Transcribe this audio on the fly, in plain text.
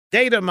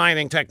Data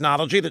mining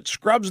technology that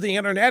scrubs the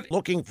internet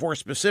looking for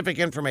specific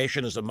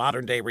information is a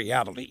modern-day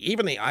reality.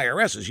 Even the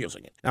IRS is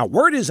using it. Now,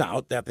 word is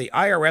out that the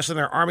IRS and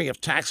their army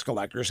of tax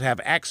collectors have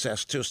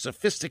access to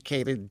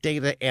sophisticated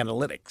data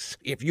analytics.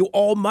 If you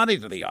owe money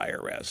to the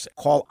IRS,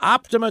 call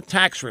Optima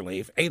Tax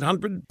Relief,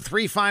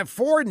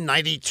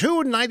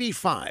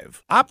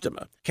 800-354-9295.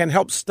 Optima can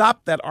help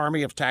stop that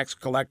army of tax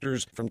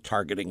collectors from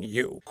targeting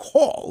you.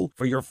 Call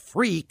for your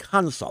free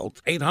consult,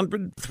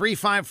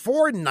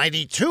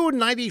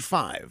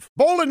 800-354-9295.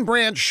 Boll &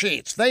 Branch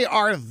sheets. They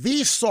are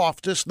the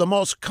softest, the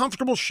most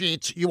comfortable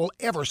sheets you will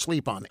ever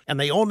sleep on, and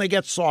they only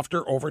get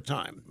softer over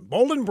time.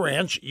 Boll &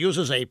 Branch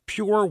uses a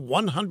pure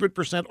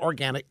 100%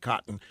 organic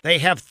cotton. They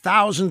have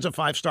thousands of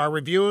five-star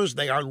reviews.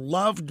 They are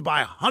loved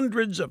by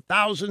hundreds of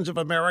thousands of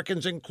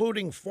Americans,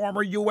 including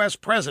former U.S.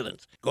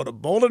 presidents. Go to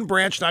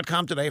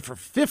bollandbranch.com today for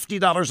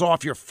 $50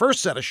 off your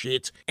first set of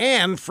sheets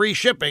and free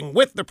shipping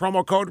with the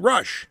promo code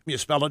RUSH. You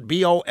spell it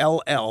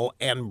B-O-L-L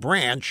and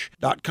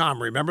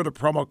branch.com. Remember the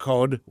promo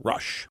code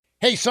RUSH.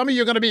 Hey, some of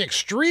you are going to be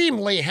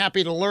extremely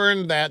happy to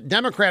learn that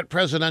Democrat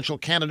presidential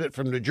candidate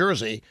from New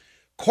Jersey,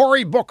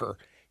 Cory Booker,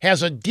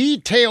 has a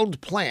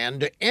detailed plan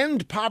to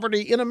end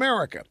poverty in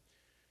America.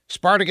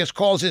 Spartacus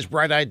calls his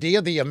bright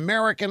idea the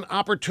American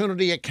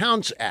Opportunity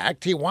Accounts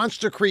Act. He wants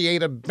to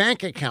create a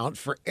bank account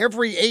for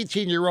every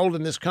 18-year-old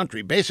in this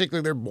country.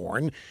 Basically, they're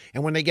born,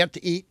 and when they get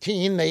to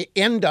 18, they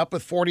end up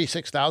with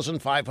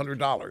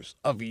 $46,500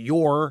 of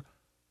your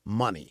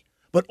money,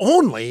 but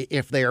only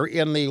if they're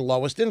in the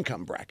lowest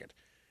income bracket.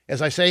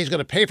 As I say, he's going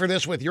to pay for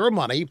this with your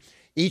money.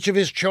 Each of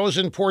his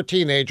chosen poor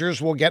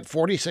teenagers will get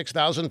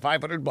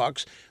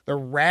 $46,500. The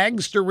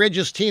rags to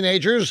riches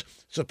teenagers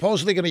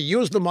supposedly going to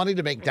use the money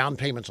to make down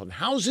payments on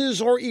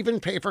houses or even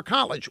pay for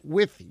college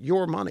with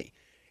your money.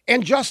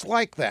 And just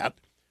like that,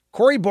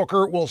 Cory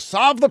Booker will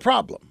solve the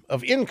problem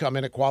of income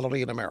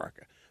inequality in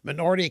America.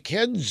 Minority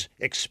kids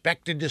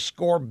expected to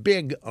score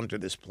big under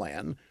this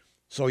plan,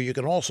 so you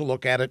can also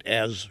look at it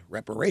as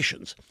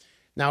reparations.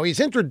 Now, he's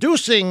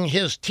introducing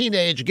his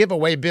teenage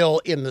giveaway bill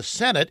in the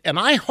Senate, and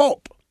I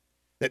hope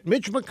that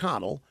Mitch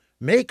McConnell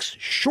makes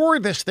sure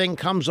this thing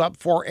comes up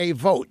for a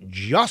vote,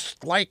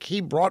 just like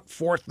he brought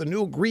forth the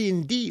new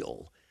Green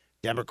Deal.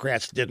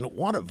 Democrats didn't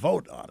want to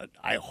vote on it.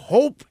 I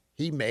hope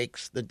he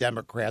makes the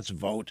Democrats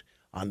vote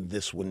on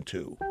this one,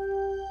 too.